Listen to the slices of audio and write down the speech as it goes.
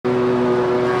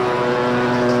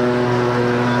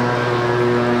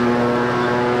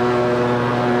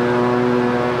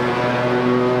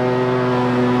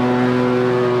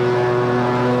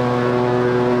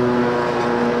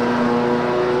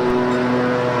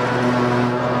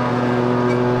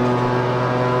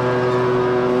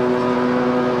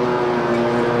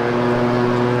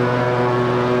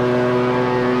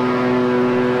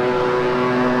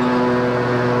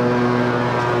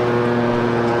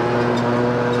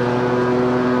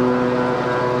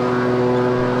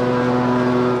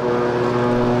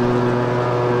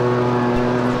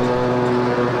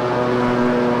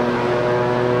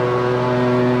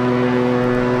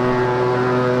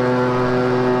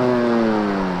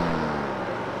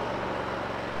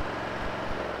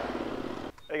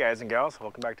guys and gals,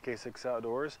 welcome back to K6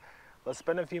 Outdoors. Let's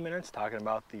spend a few minutes talking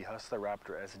about the Hustler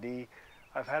Raptor SD.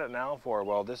 I've had it now for,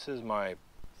 well, this is my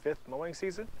 5th mowing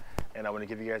season, and I want to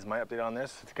give you guys my update on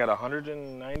this. It's got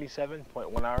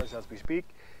 197.1 hours as we speak.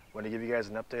 I want to give you guys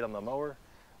an update on the mower,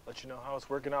 let you know how it's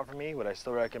working out for me, would I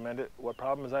still recommend it, what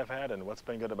problems I've had, and what's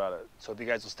been good about it. So if you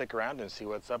guys will stick around and see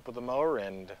what's up with the mower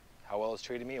and how well it's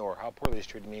treated me or how poorly it's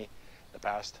treated me the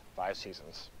past 5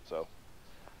 seasons. So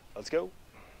let's go.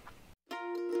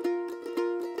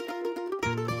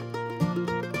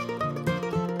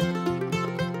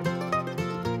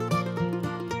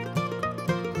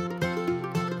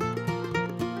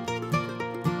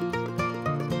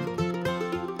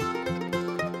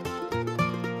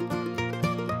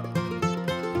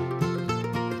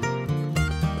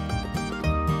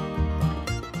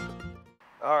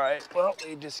 All right, well,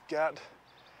 we just got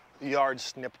the yard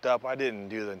snipped up. I didn't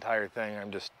do the entire thing.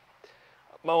 I'm just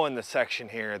mowing the section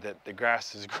here that the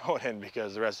grass is growing in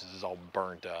because the rest is all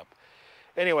burnt up.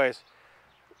 Anyways,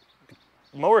 the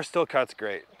mower still cuts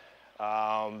great.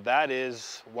 That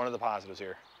is one of the positives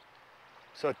here.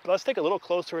 So let's take a little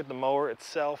closer at the mower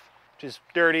itself, which is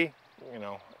dirty. You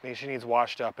know, she needs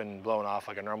washed up and blown off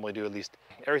like I normally do. At least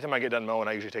every time I get done mowing,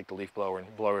 I usually take the leaf blower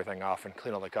and blow everything off and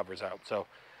clean all the covers out. So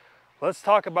let's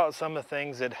talk about some of the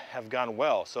things that have gone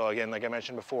well. So again, like I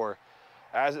mentioned before,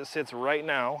 as it sits right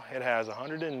now, it has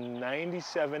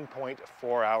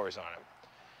 197.4 hours on it.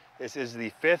 This is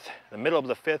the middle of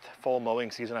the 5th full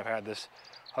mowing season I've had this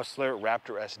Hustler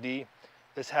Raptor SD.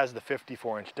 This has the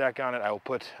 54-inch deck on it. I will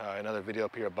put another video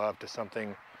up here above to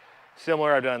something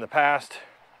similar I've done in the past.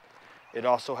 It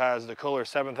also has the Kohler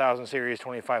 7000 series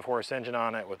 25 horse engine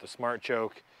on it with a smart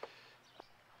choke.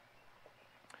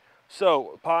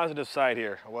 So, positive side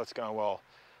here, what's gone well.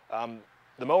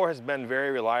 The mower has been very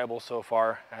reliable so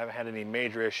far. I haven't had any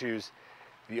major issues.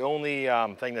 The only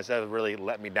thing that's ever really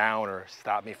let me down or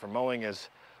stopped me from mowing is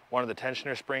one of the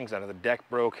tensioner springs out of the deck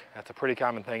broke. That's a pretty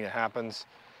common thing that happens.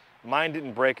 Mine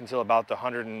didn't break until about the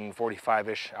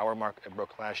 145-ish hour mark. It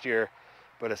broke last year,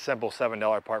 but a simple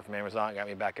 $7 part from Amazon got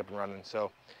me back up and running.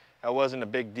 So that wasn't a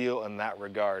big deal in that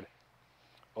regard.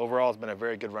 Overall, it's been a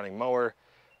very good running mower.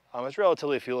 It's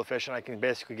relatively fuel efficient. I can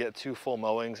basically get 2 full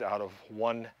mowings out of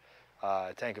 1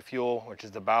 tank of fuel, which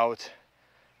is about,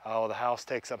 the house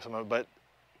takes up some of it, but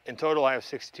in total I have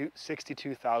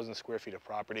 62,000 square feet of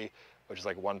property, which is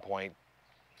like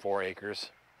 1.4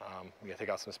 acres. We gotta take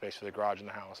out some space for the garage and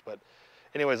the house, but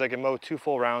anyways, I can mow 2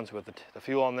 full rounds with the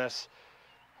fuel on this.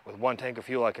 With 1 tank of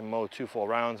fuel, I can mow 2 full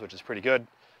rounds, which is pretty good.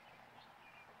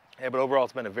 Yeah, but overall,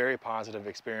 it's been a very positive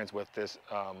experience with this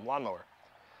lawnmower.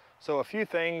 So a few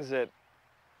things that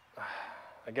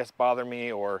I guess bother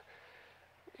me or,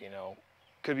 you know,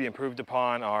 could be improved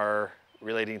upon are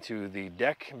relating to the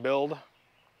deck build,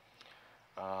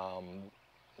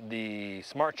 the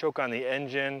smart choke on the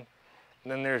engine,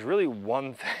 and then there's really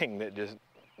one thing that just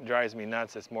drives me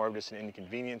nuts. It's more of just an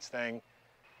inconvenience thing.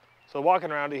 So walking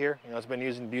around it here, you know, it's been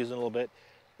used and abused a little bit.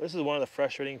 This is one of the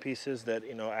frustrating pieces that,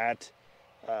 you know,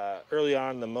 early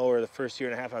on in the mower, the first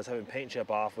year and a half, I was having paint chip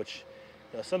off, which,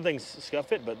 you know, some things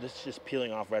scuff it, but this is just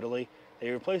peeling off readily. They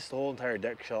replaced the whole entire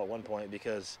deck shell at one point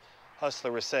because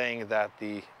Hustler was saying that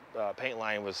the paint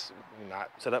line was not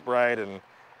set up right and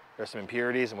there's some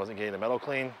impurities and wasn't getting the metal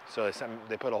clean. So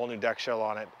they put a whole new deck shell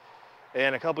on it.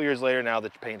 And a couple years later now, the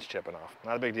paint's chipping off.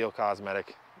 Not a big deal,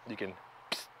 cosmetic. You can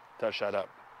touch that up.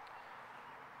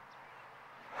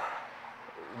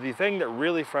 The thing that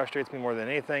really frustrates me more than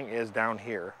anything is down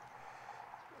here.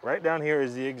 Right down here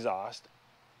is the exhaust.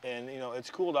 And you know,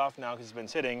 it's cooled off now because it's been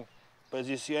sitting, but as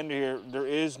you see under here, there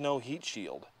is no heat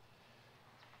shield.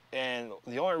 And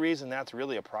the only reason that's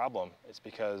really a problem is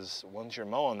because once you're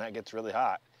mowing, that gets really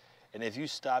hot. And if you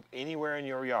stop anywhere in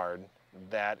your yard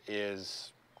that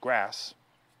is grass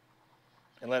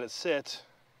and let it sit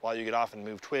while you get off and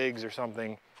move twigs or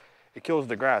something, it kills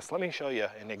the grass. Let me show you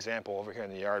an example over here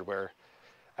in the yard where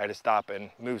I had to stop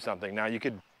and move something. Now you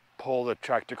could pull the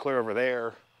tractor clear over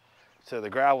there to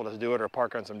the gravel to do it or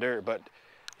park on some dirt, but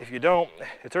if you don't,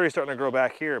 it's already starting to grow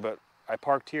back here, but I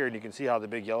parked here and you can see how the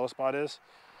big yellow spot is.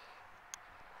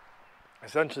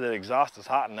 Essentially the exhaust is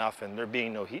hot enough and there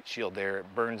being no heat shield there, it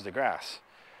burns the grass.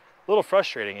 A little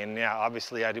frustrating, and yeah,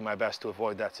 obviously I do my best to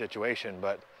avoid that situation,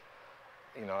 but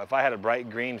you know, if I had a bright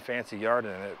green fancy yard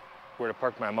and it were to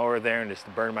park my mower there and just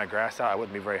burn my grass out, I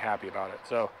wouldn't be very happy about it.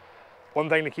 So one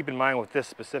thing to keep in mind with this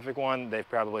specific one, they've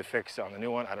probably fixed on the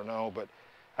new one, I don't know, but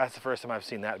that's the first time I've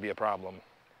seen that be a problem.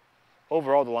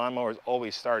 Overall, the lawnmower has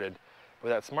always started, but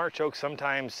that smart choke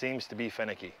sometimes seems to be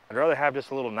finicky. I'd rather have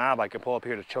just a little knob I can pull up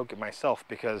here to choke it myself,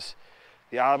 because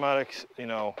the automatics, you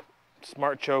know,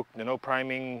 smart choke, no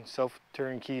priming,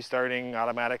 self-turn key starting,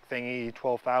 automatic thingy,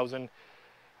 12,000.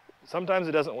 Sometimes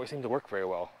it doesn't seem to work very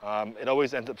well. It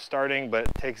always ends up starting, but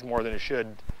it takes more than it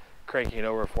should cranking it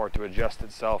over for it to adjust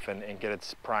itself and get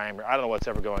its prime. I don't know what's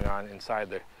ever going on inside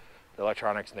the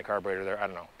electronics and the carburetor there, I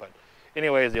don't know. But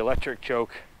anyways, the electric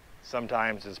choke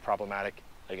sometimes is problematic.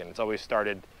 Again, it's always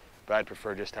started, but I'd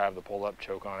prefer just to have the pull-up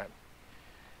choke on it.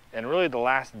 And really the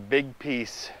last big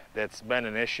piece that's been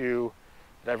an issue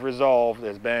that I've resolved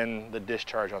has been the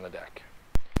discharge on the deck.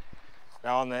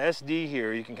 Now on the SD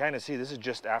here, you can kind of see this is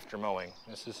just after mowing.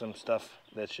 This is some stuff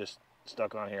that's just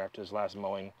stuck on here after this last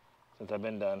mowing since I've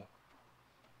been done.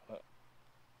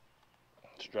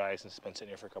 It's dry since it's been sitting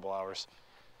here for a couple hours.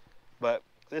 But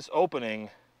this opening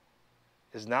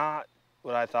is not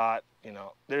what I thought, you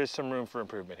know, there's some room for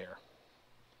improvement here.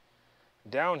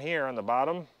 Down here on the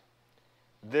bottom,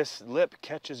 this lip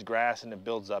catches grass and it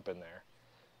builds up in there.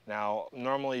 Now,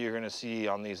 normally you're gonna see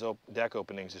on these deck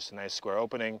openings just a nice square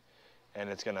opening and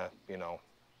it's gonna, you know,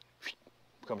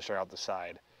 come straight out the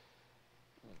side.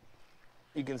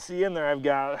 You can see in there I've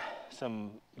got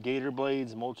some gator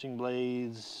blades, mulching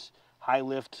blades, high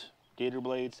lift gator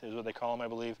blades is what they call them, I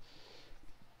believe.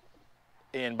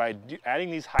 And by adding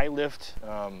these high lift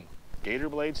gator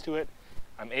blades to it,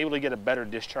 I'm able to get a better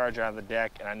discharge out of the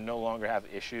deck, and I no longer have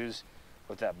issues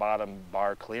with that bottom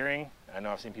bar clearing. I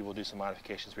know I've seen people do some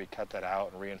modifications where you cut that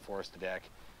out and reinforce the deck.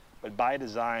 But by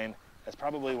design, that's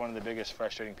probably one of the biggest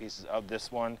frustrating pieces of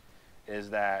this one, is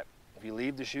that if you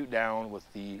leave the chute down with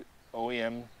the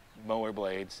OEM mower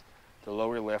blades, the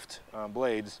lower lift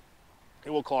blades, it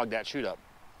will clog that chute up.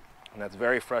 And that's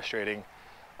very frustrating.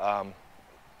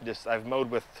 I've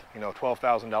mowed with, you know,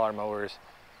 $12,000 mowers.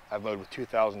 I've mowed with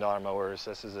 $2,000 mowers.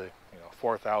 This is a, you know,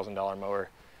 $4,000 mower.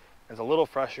 It's a little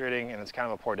frustrating, and it's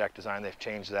kind of a poor deck design. They've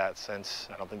changed that since.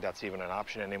 I don't think that's even an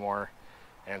option anymore.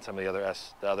 And some of the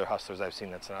other Hustlers I've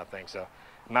seen, that's not a thing. So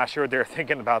I'm not sure what they're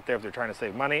thinking about there, if they're trying to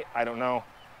save money. I don't know.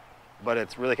 But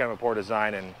it's really kind of a poor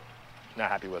design and not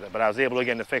happy with it. But I was able,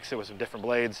 again, to fix it with some different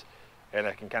blades, and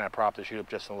I can kind of prop the chute up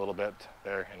just a little bit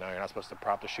there. You know, you're not supposed to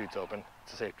prop the chutes open.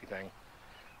 It's a safety thing.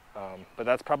 But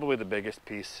that's probably the biggest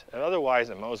piece. And otherwise,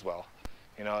 it mows well.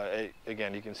 You know,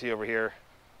 again, you can see over here,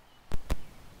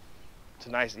 it's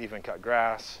a nice even cut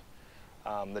grass.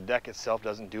 The deck itself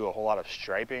doesn't do a whole lot of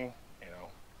striping. You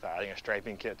know, adding a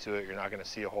striping kit to it, you're not going to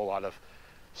see a whole lot of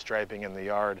striping in the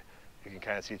yard. You can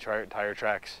kind of see tire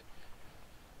tracks.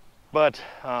 But,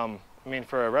 I mean,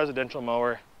 for a residential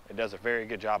mower, it does a very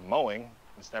good job mowing.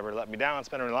 It's never let me down. It's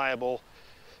been reliable.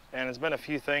 And it's been a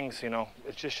few things, you know,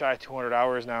 it's just shy of 200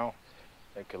 hours now.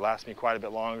 It could last me quite a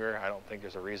bit longer. I don't think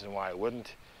there's a reason why it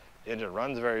wouldn't. The engine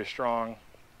runs very strong,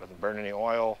 doesn't burn any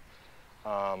oil.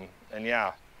 And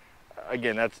yeah,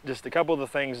 again, that's just a couple of the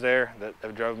things there that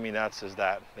have driven me nuts, is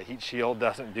that the heat shield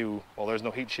doesn't do, well, there's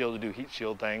no heat shield to do heat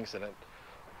shield things. And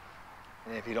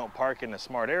if you don't park in a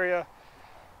smart area,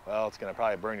 well, it's gonna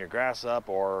probably burn your grass up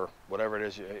or whatever it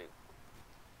is.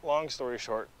 Long story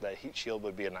short, that heat shield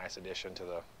would be a nice addition to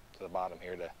the bottom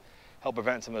here to help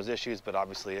prevent some of those issues, but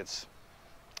obviously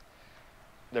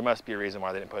there must be a reason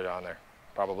why they didn't put it on there.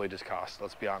 Probably just cost,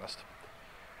 let's be honest.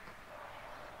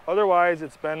 Otherwise,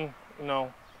 it's been, you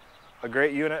know, a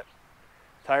great unit.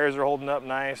 Tires are holding up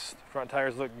nice, front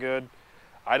tires look good.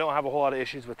 I don't have a whole lot of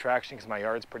issues with traction because my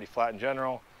yard's pretty flat in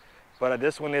general, but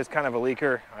this one is kind of a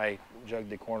leaker. I jugged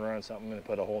the corner on something and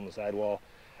put a hole in the sidewall.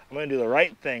 I'm gonna do the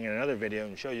right thing in another video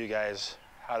and show you guys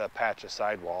how to patch a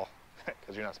sidewall,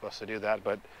 because you're not supposed to do that,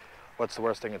 but what's the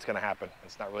worst thing that's gonna happen?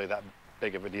 It's not really that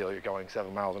big of a deal. You're going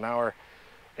 7 miles an hour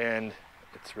and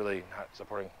it's really not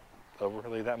supporting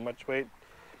overly that much weight.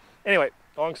 Anyway,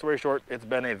 long story short, it's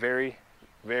been a very,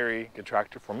 very good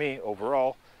tractor for me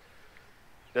overall.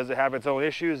 Does it have its own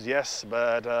issues? Yes,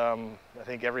 but I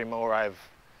think every mower I've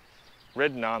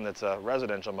ridden on that's a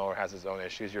residential mower has its own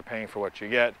issues. You're paying for what you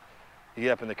get. You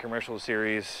get up in the commercial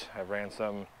series. I've ran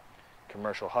some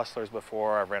commercial Hustlers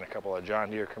before. I've ran a couple of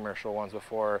John Deere commercial ones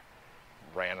before.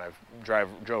 I've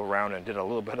drove around and did a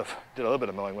little bit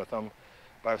of mowing with them.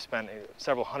 But I've spent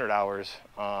several hundred hours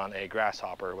on a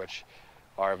Grasshopper, which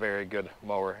are a very good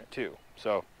mower too.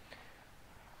 So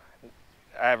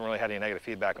I haven't really had any negative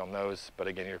feedback on those. But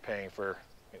again, you're paying for,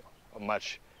 you know, a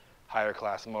much higher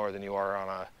class mower than you are on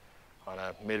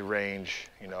a mid-range,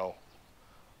 you know,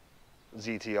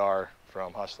 ZTR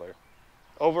from Hustler.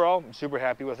 Overall, I'm super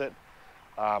happy with it.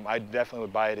 I definitely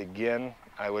would buy it again.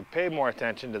 I would pay more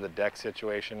attention to the deck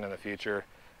situation in the future.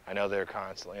 I know they're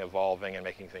constantly evolving and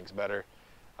making things better.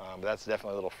 But that's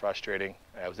definitely a little frustrating.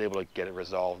 I was able to get it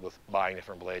resolved with buying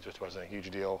different blades, which wasn't a huge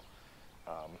deal,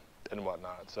 and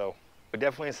whatnot. So I would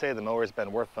definitely say the mower's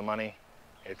been worth the money.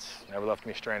 It's never left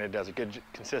me stranded. Does a good,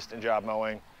 consistent job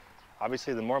mowing.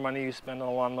 Obviously, the more money you spend on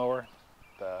a lawnmower,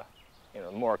 the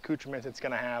more accoutrements it's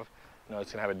going to have.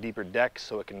 It's going to have a deeper deck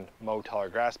so it can mow taller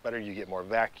grass better. You get more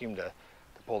vacuum to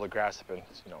pull the grass up and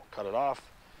cut it off.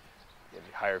 You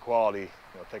get higher quality,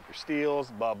 thicker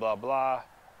steels, blah blah blah.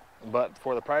 But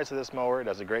for the price of this mower, it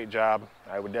does a great job.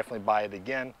 I would definitely buy it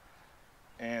again,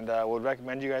 and would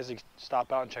recommend you guys to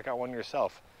stop out and check out one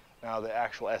yourself. Now the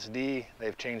actual SD,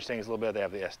 they've changed things a little bit. They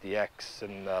have the SDX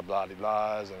and blah de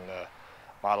blahs and the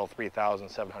model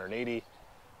 3780.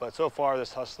 But so far,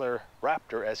 this Hustler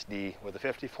Raptor SD with a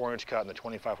 54-inch cut and the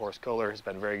 25-horse Kohler has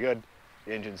been very good.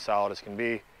 The engine's solid as can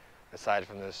be, aside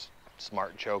from this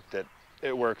smart choke that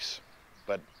it works.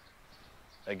 But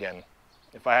again,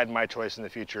 if I had my choice in the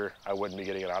future, I wouldn't be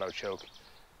getting an auto choke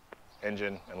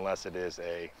engine unless it is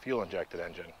a fuel-injected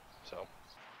engine. So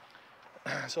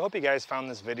I hope you guys found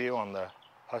this video on the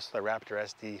Hustler Raptor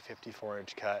SD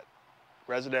 54-inch cut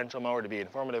residential mower to be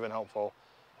informative and helpful.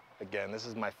 Again, this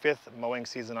is my 5th mowing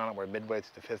season on it. We're midway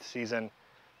through the 5th season.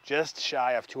 Just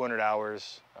shy of 200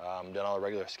 hours. Done all the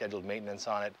regular scheduled maintenance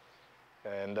on it.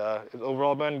 And it's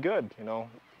overall been good.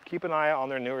 Keep an eye out on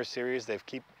their newer series. They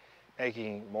keep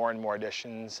making more and more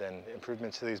additions and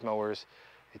improvements to these mowers.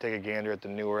 You take a gander at the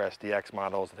newer SDX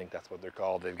models, I think that's what they're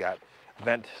called. They've got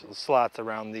vent slots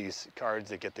around these cards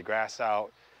that get the grass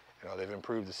out. They've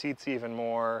improved the seats even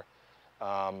more.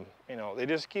 They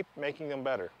just keep making them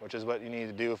better, which is what you need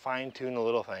to do, fine-tune the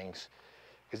little things.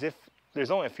 Because if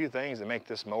there's only a few things that make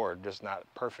this mower just not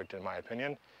perfect, in my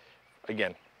opinion,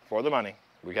 again, for the money,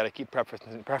 we got to keep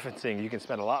preferencing. You can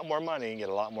spend a lot more money and get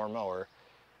a lot more mower,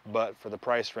 but for the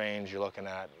price range you're looking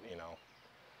at,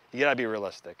 you got to be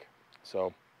realistic.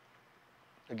 So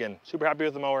again, super happy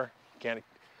with the mower. Can't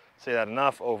say that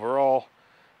enough. Overall,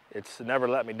 it's never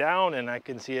let me down, and I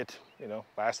can see it,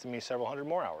 lasting me several hundred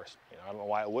more hours. I don't know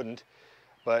why it wouldn't,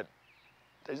 but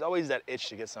there's always that itch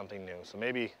to get something new. So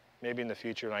maybe in the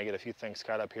future, when I get a few things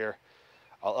cut up here,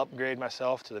 I'll upgrade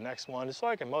myself to the next one just so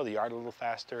I can mow the yard a little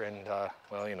faster and,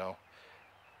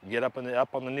 get up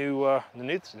on the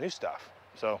new stuff.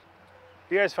 So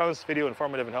if you guys found this video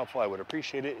informative and helpful, I would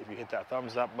appreciate it if you hit that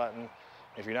thumbs up button.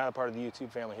 If you're not a part of the YouTube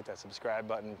family, hit that subscribe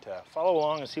button to follow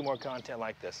along and see more content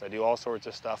like this. I do all sorts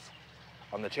of stuff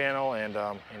on the channel, and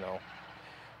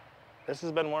this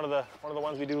has been one of the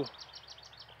ones we do.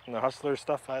 And the Hustler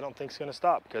stuff I don't think is going to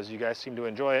stop, because you guys seem to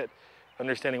enjoy it,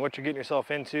 understanding what you're getting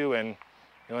yourself into, and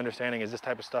understanding is this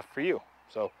type of stuff for you.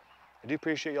 So I do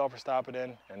appreciate you all for stopping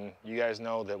in, and you guys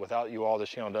know that without you all, this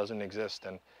channel doesn't exist,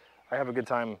 and I have a good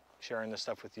time sharing this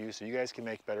stuff with you so you guys can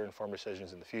make better informed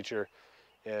decisions in the future,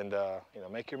 and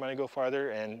make your money go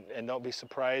farther, and don't be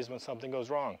surprised when something goes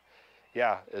wrong.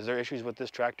 Yeah, is there issues with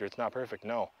this tractor? It's not perfect,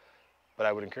 no. But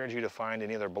I would encourage you to find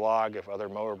any other blog of other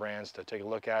mower brands to take a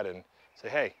look at and say,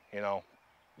 hey,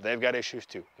 they've got issues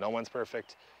too. No one's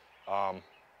perfect.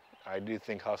 I do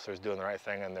think Hustler's doing the right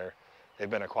thing, and they've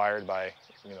been acquired by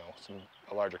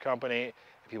a larger company.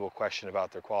 People question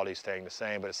about their quality staying the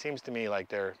same, but it seems to me like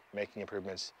they're making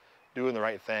improvements, doing the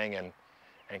right thing, and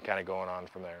kind of going on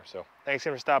from there. So thanks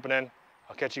again for stopping in.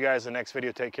 I'll catch you guys in the next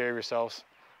video. Take care of yourselves.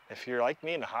 If you're like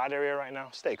me in a hot area right now,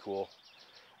 stay cool.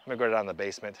 I'm gonna go down in the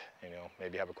basement,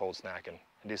 maybe have a cold snack and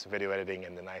do some video editing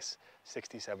in the nice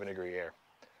 67-degree air.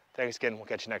 Thanks again. We'll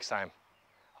catch you next time.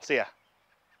 I'll see ya.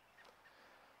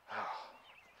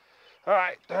 All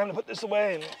right, time to put this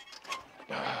away and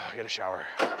get a shower.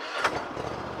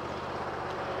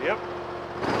 Yep.